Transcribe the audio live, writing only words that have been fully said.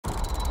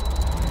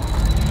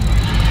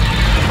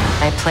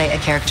play a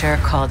character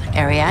called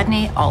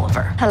Ariadne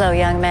Oliver. Hello,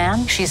 young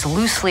man. She's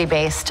loosely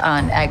based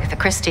on Agatha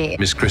Christie.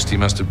 Miss Christie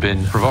must have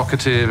been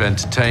provocative,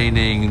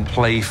 entertaining,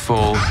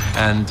 playful,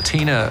 and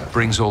Tina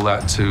brings all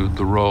that to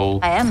the role.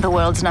 I am the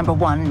world's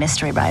 #1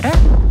 mystery writer.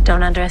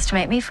 Don't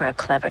underestimate me for a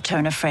clever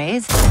turn of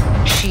phrase.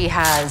 She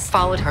has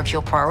followed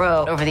Hercule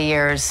Poirot over the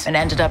years and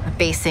ended up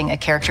basing a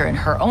character in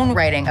her own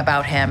writing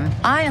about him.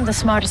 I am the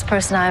smartest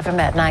person I ever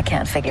met, and I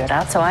can't figure it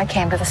out, so I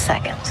came to the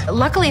second.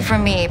 Luckily for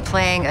me,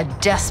 playing a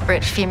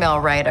desperate female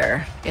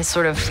writer is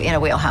sort of in a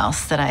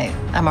wheelhouse that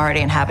I'm already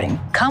inhabiting.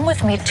 Come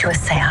with me to a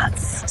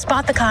seance.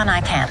 Spot the con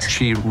I can't.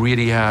 She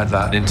really had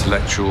that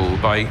intellectual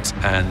bite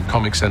and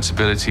comic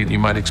sensibility that you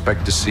might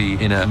expect to see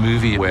in a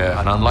movie where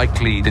an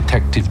unlikely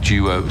detective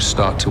duo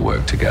start to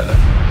work together.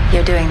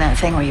 You're doing that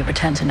thing where you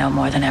pretend to know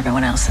more than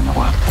everyone else in the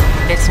world.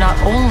 It's not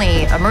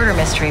only a murder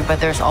mystery, but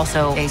there's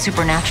also a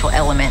supernatural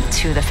element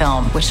to the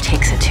film, which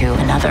takes it to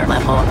another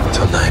level.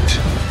 Tonight,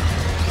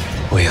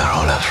 we are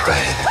all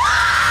afraid.